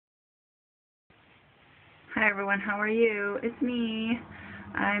Hi everyone, how are you? It's me.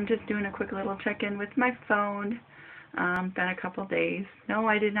 I'm just doing a quick little check-in with my phone. Been a couple days. No,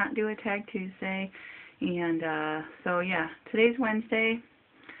 I did not do a Tag Tuesday. And so yeah, today's Wednesday.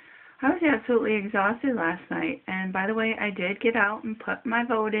 I was absolutely exhausted last night. And by the way, I did get out and put my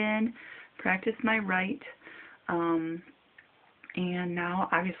vote in, practice my right. Um, and now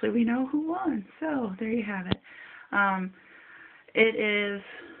obviously we know who won. So there you have it. Um, it is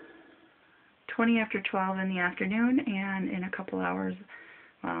 20 after 12 in the afternoon, and in a couple hours,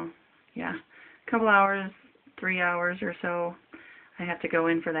 well, yeah, a couple hours, 3 hours or so, I have to go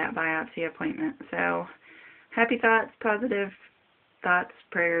in for that biopsy appointment. So, happy thoughts, positive thoughts,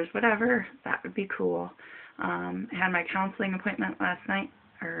 prayers, whatever, that would be cool. I had my counseling appointment last night,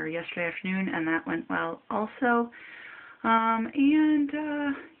 or yesterday afternoon, and that went well also.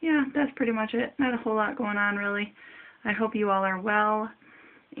 Yeah, that's pretty much it. Not a whole lot going on, really. I hope you all are well.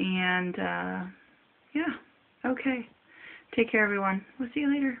 And, yeah, okay. Take care, everyone. We'll see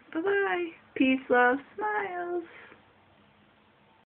you later. Bye-bye. Peace, love, smiles.